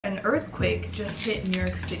earthquake just hit New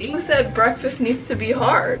York City. Who said breakfast needs to be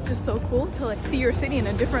hard? It's just so cool to like see your city in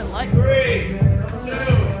a different light. 3, 2,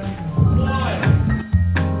 1.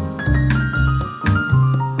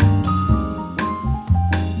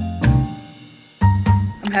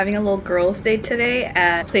 I'm having a little girls' day today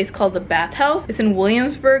at a place called the Bathhouse. It's in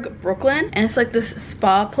Williamsburg, Brooklyn, and it's like this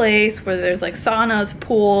spa place where there's like saunas,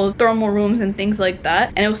 pools, thermal rooms, and things like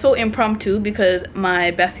that. And it was so impromptu because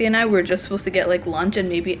my bestie and I were just supposed to get like lunch and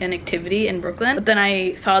maybe an activity in Brooklyn. But then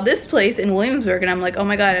I saw this place in Williamsburg and I'm like, oh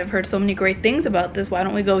my god, I've heard so many great things about this. Why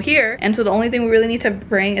don't we go here? And so the only thing we really need to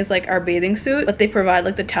bring is like our bathing suit, but they provide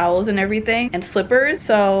like the towels and everything and slippers.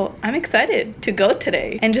 So I'm excited to go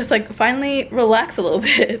today and just like finally relax a little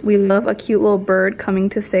bit. We love a cute little bird coming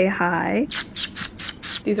to say hi.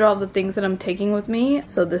 These are all the things that I'm taking with me.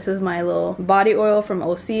 So this is my little body oil from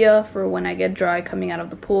Osea for when I get dry coming out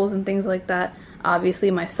of the pools and things like that.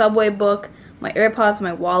 Obviously my Subway book, my AirPods,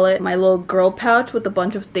 my wallet, my little girl pouch with a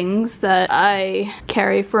bunch of things that I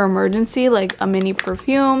carry for emergency, like a mini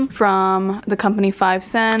perfume from the company 5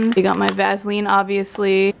 Cents. We got my Vaseline,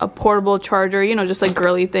 obviously, a portable charger, you know, just like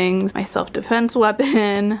girly things, my self-defense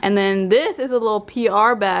weapon. And then this is a little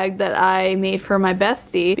PR bag that I made for my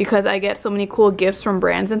bestie because I get so many cool gifts from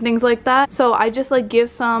brands and things like that. So I just like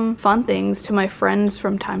give some fun things to my friends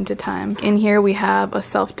from time to time. In here we have a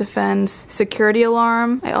self-defense security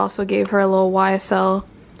alarm. I also gave her a little YSL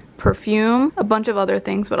perfume, a bunch of other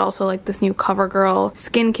things, but also like this new CoverGirl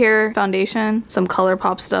skincare foundation, some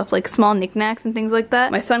ColourPop stuff, like small knickknacks and things like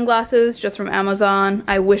that. My sunglasses just from Amazon.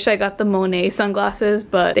 I wish I got the Monet sunglasses,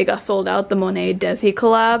 but they got sold out, the Monet Desi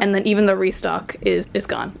collab, and then even the restock is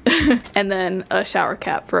gone. And then a shower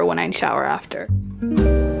cap for when I shower after.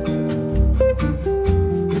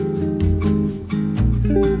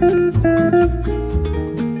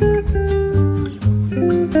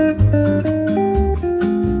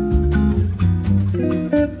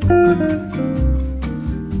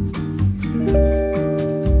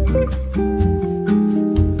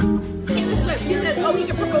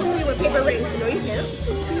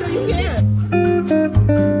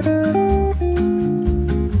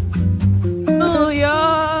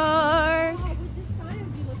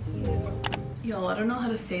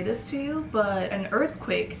 To you, but an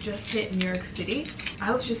earthquake just hit New York City.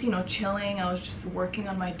 I was just, you know, chilling. I was just working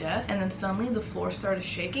on my desk, and then suddenly the floor started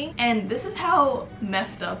shaking. And this is how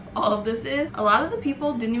messed up all of this is. A lot of the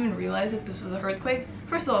people didn't even realize that this was an earthquake.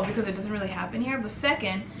 First of all, because it doesn't really happen here, but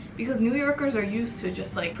second, because New Yorkers are used to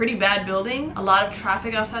just like pretty bad building, a lot of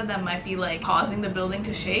traffic outside that might be like causing the building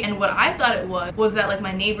to shake. And what I thought it was that like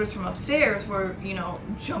my neighbors from upstairs were, you know,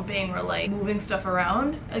 jumping or like moving stuff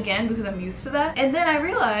around again because I'm used to that. And then I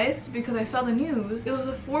realized, because I saw the news, it was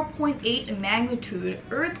a 4.8 magnitude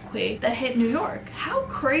earthquake that hit New York. How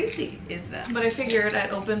crazy is that? But I figured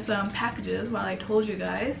I'd open some packages while I told you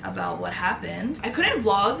guys about what happened. I couldn't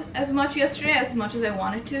vlog as much yesterday as much as I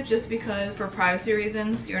wanted to, just because for privacy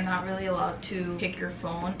reasons you're not really allowed to take your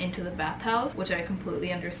phone into the bathhouse, which I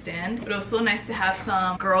completely understand. But it was so nice to have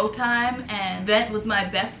some girl time and vent with my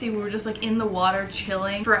bestie. We were just like in the water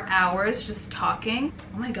chilling for hours just talking.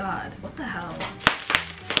 Oh my god, what the hell?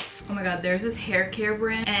 Oh my god, there's this hair care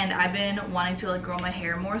brand and I've been wanting to like grow my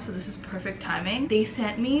hair more, so this is perfect timing. They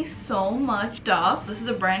sent me so much stuff. This is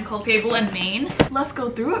a brand called Fable and Mane. Let's go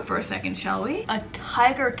through it for a second, shall we? A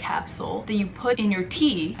tiger capsule that you put in your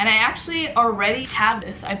tea, and I actually already have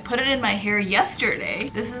this. I put it in my hair yesterday.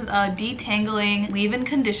 This is a detangling leave-in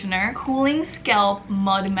conditioner, cooling scalp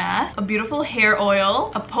mud mask, a beautiful hair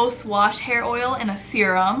oil, a post-wash hair oil, and a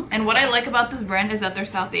serum. And what I like about this brand is that they're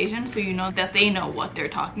South Asian, so you know that they know what they're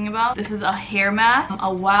talking about. This is a hair mask,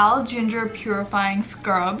 a wild ginger purifying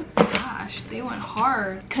scrub. Gosh, they went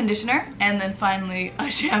hard. Conditioner, and then finally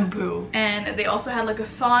a shampoo. And they also had like a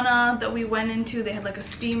sauna that we went into. They had like a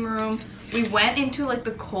steam room. We went into like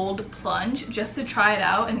the cold plunge just to try it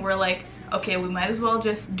out, and we're like, okay, we might as well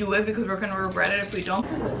just do it because we're gonna regret it if we don't.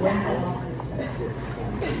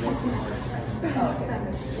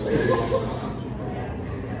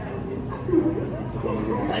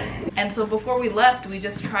 And so before we left, we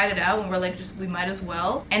just tried it out and we're like, we might as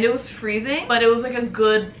well. And it was freezing, but it was like a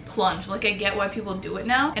good plunge. Like, I get why people do it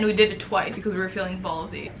now. And we did it twice because we were feeling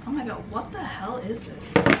ballsy. Oh my god, what the hell is this?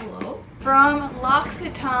 Hello? From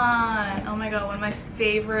L'Occitane. Oh my god, one of my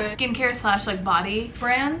favorite skincare slash like body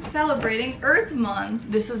brands. Celebrating Earth Month.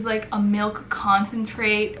 This is like a milk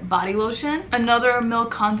concentrate body lotion. Another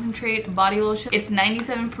milk concentrate body lotion. It's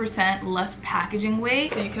 97% less packaging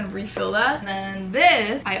weight, so you can refill that. And then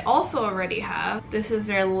this, I also already have. This is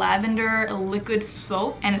their lavender liquid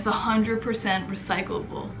soap, and it's 100%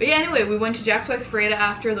 recyclable. But yeah, anyway, we went to Jack's Wife Freda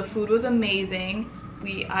after. The food was amazing.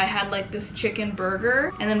 I had like this chicken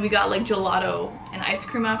burger, and then we got like gelato and ice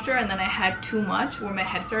cream after, and then I had too much where my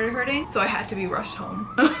head started hurting, so I had to be rushed home.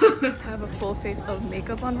 I have a full face of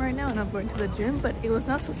makeup on right now and I'm going to the gym, but it was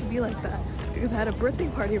not supposed to be like that because I had a birthday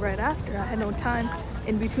party right after. I had no time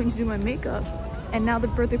in between to do my makeup, and now the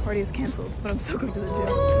birthday party is canceled, but I'm still going to the gym.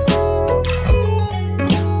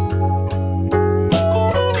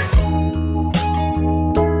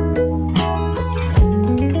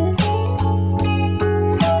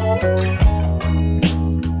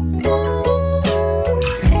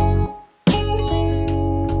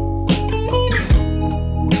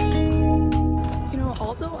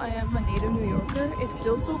 It's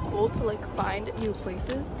still so cool to like find new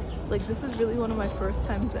places. Like this is really one of my first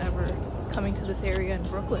times ever coming to this area in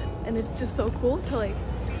Brooklyn, and it's just so cool to like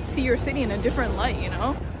see your city in a different light, you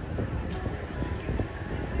know?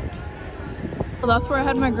 Well, that's where I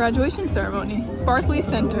had my graduation ceremony, Barclays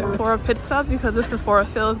Center. For a pit stop because this Sephora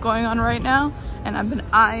sale is going on right now, and I've been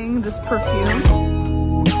eyeing this perfume.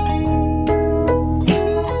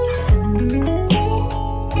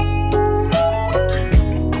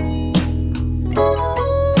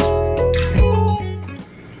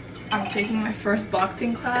 Taking my first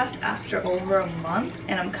boxing class after over a month,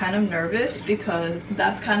 and I'm kind of nervous because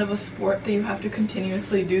that's kind of a sport that you have to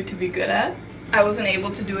continuously do to be good at. I wasn't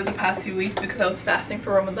able to do it the past few weeks because I was fasting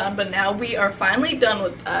for Ramadan, but now we are finally done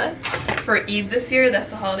with that. For Eid this year, that's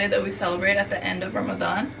the holiday that we celebrate at the end of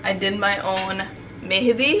Ramadan, I did my own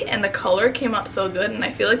Mehdi, and the color came out so good, and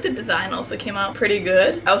I feel like the design also came out pretty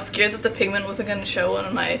good. I was scared that the pigment wasn't going to show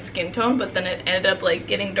on my skin tone, but then it ended up like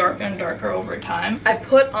getting darker and darker over time. I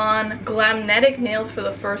put on glamnetic nails for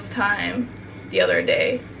the first time the other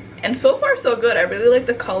day, and so far so good. I really like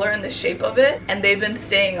the color and the shape of it, and they've been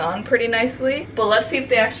staying on pretty nicely. But let's see if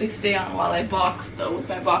they actually stay on while I box though with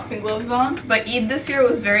my boxing gloves on. But Eid this year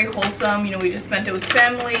was very wholesome. You know, we just spent it with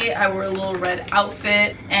family. I wore a little red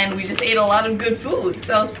outfit and we just ate a lot of good food.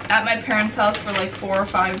 So I was at my parents' house for like 4 or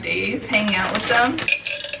 5 days hanging out with them.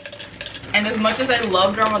 And as much as I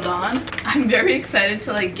loved Ramadan, I'm very excited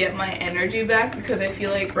to like get my energy back because I feel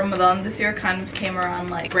like Ramadan this year kind of came around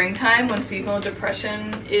like springtime when seasonal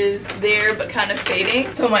depression is there but kind of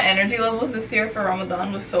fading. So my energy levels this year for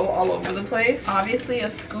Ramadan was so all over the place. Obviously a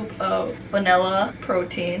scoop of vanilla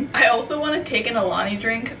protein. I also want to take an Alani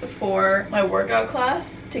drink for my workout class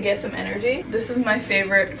to get some energy. This is my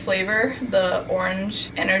favorite flavor, the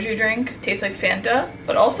orange energy drink. Tastes like Fanta.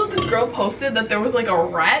 But also this girl posted that there was like a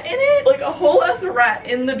rat in it, like a whole ass rat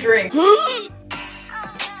in the drink.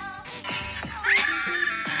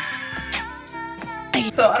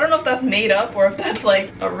 So I don't know if that's made up or if that's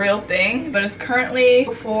like a real thing, but it's currently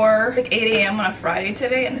before like 8 a.m. on a Friday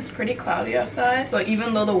today, and it's pretty cloudy outside. So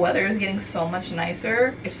even though the weather is getting so much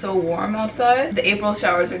nicer, it's so warm outside, the April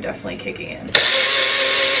showers are definitely kicking in.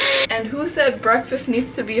 And who said breakfast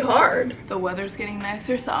needs to be hard? The weather's getting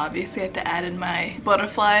nicer, so obviously I have to add in my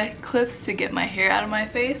butterfly clips to get my hair out of my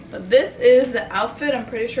face. But this is the outfit. I'm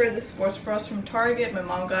pretty sure this sports bra is from Target. My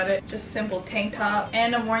mom got it. Just simple tank top.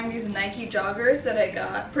 And I'm wearing these Nike joggers that I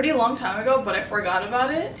got pretty long time ago, but I forgot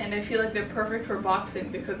about it. And I feel like they're perfect for boxing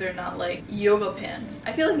because they're not like yoga pants.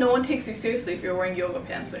 I feel like no one takes you seriously if you're wearing yoga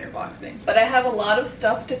pants when you're boxing. But I have a lot of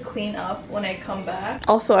stuff to clean up when I come back.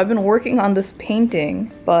 Also, I've been working on this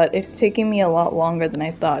painting, but it's taking me a lot longer than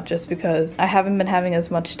I thought just because I haven't been having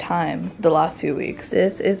as much time the last few weeks.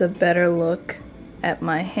 This is a better look at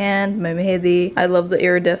my hand, my mehdi. I love the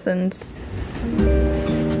iridescence.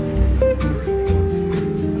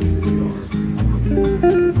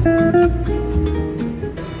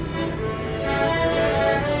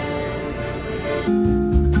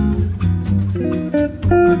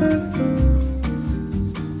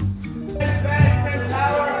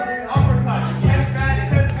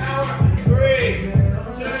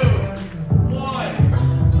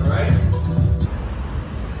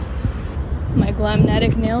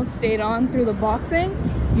 Glamnetic nails stayed on through the boxing.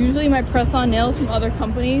 Usually my press-on nails from other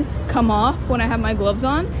companies come off when I have my gloves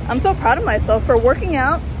on. I'm so proud of myself for working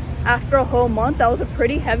out after a whole month. That was a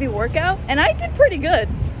pretty heavy workout, and I did pretty good,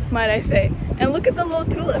 might I say. And look at the little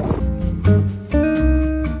tulips.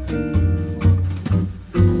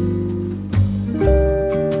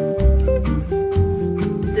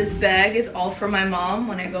 This bag is all for my mom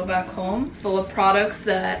when I go back home. It's full of products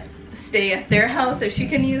that stay at their house that she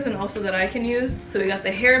can use and also that I can use. So we got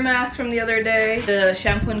the hair mask from the other day, the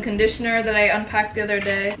shampoo and conditioner that I unpacked the other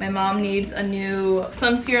day. My mom needs a new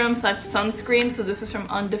sun serum / sunscreen, so this is from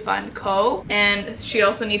Undefined Co. And she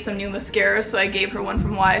also needs some new mascaras, so I gave her one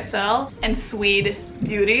from YSL. And Swede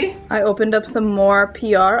beauty. I opened up some more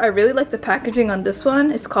PR. I really like the packaging on this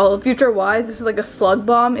one. It's called Future Wise. This is like a slug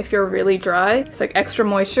balm if you're really dry. It's like extra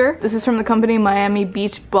moisture. This is from the company Miami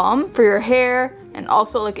Beach Balm for your hair. And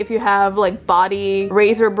also like if you have like body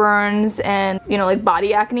razor burns and you know like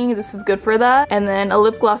body acne, this is good for that. And then a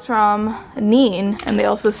lip gloss from Neen, and they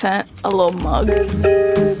also sent a little mug.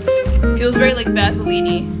 Feels very like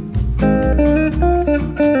Vaseline-y.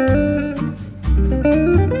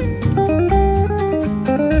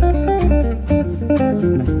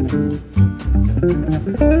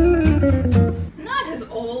 Not his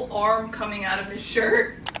old arm coming out of his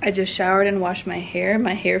shirt. I just showered and washed my hair.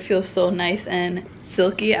 My hair feels so nice and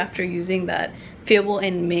silky after using that Fable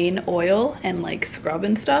and Mane oil and like scrub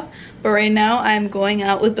and stuff. But right now I'm going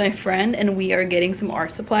out with my friend and we are getting some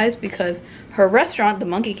art supplies because her restaurant, the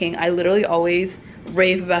Monkey King, I literally always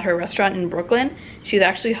rave about her restaurant in Brooklyn. She's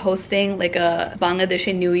actually hosting like a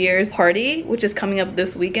Bangladeshi New Year's party, which is coming up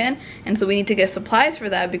this weekend, and so we need to get supplies for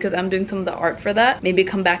that because I'm doing some of the art for that. Maybe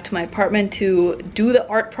come back to my apartment to do the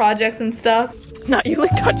art projects and stuff. Not you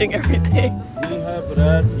like touching everything. We have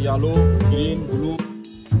red, yellow, green, blue.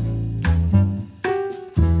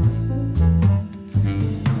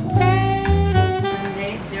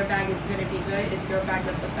 Their bag is going to be good. It's your bag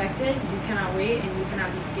that's affected. You cannot wait and you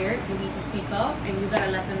cannot be scared. You need to speak up and you got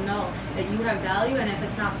to let them know that you have value, and if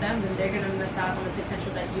it's not them, then they're going to miss out on the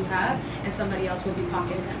potential that you have and somebody else will be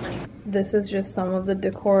pocketing that money. This is just some of the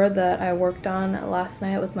decor that I worked on last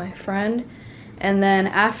night with my friend. And then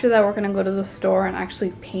after that, we're gonna go to the store and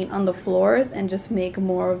actually paint on the floors and just make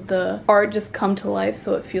more of the art just come to life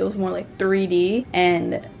so it feels more like 3D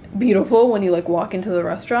and beautiful when you like walk into the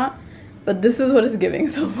restaurant. But this is what it's giving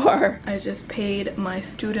so far. I just paid my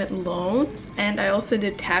student loans and I also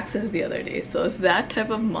did taxes the other day. So it's that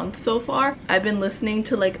type of month so far. I've been listening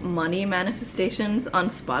to like money manifestations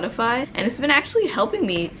on Spotify and it's been actually helping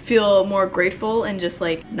me feel more grateful and just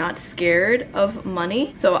like not scared of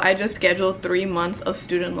money. So I just scheduled 3 months of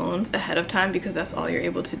student loans ahead of time because that's all you're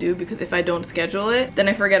able to do, because if I don't schedule it, then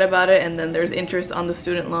I forget about it and then there's interest on the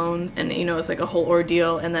student loans and you know, it's like a whole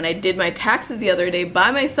ordeal. And then I did my taxes the other day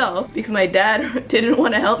by myself because my dad didn't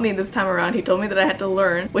want to help me this time around. He told me that I had to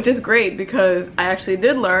learn, which is great because I actually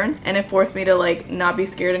did learn and it forced me to like not be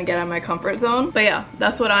scared and get out of my comfort zone. But yeah,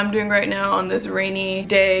 that's what I'm doing right now on this rainy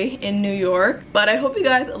day in New York. But I hope you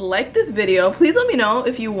guys like this video. Please let me know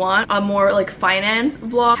if you want a more like finance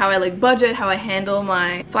vlog, how I like budget, how I handle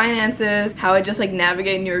my finances, how I just like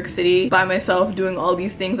navigate New York City by myself doing all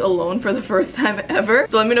these things alone for the first time ever.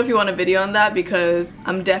 So let me know if you want a video on that because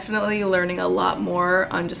I'm definitely learning a lot more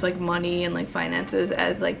on just like money and like finances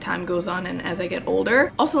as like time goes on and as I get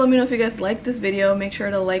older. Also let me know if you guys like this video. Make sure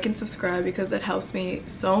to like and subscribe because it helps me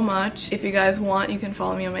so much. If you guys want, you can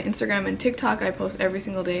follow me on my Instagram and TikTok. I post every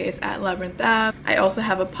single day. It's at Labyrinth Ab. I also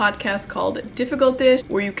have a podcast called Difficult Dish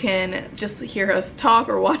where you can just hear us talk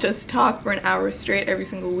or watch us talk for an hour straight every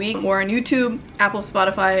single week. We're on YouTube, Apple,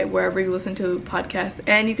 Spotify, wherever you listen to podcasts.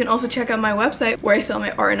 And you can also check out my website where I sell my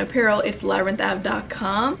art and apparel. It's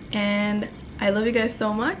labyrinthab.com. And I love you guys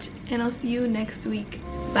so much and I'll see you next week.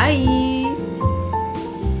 Bye!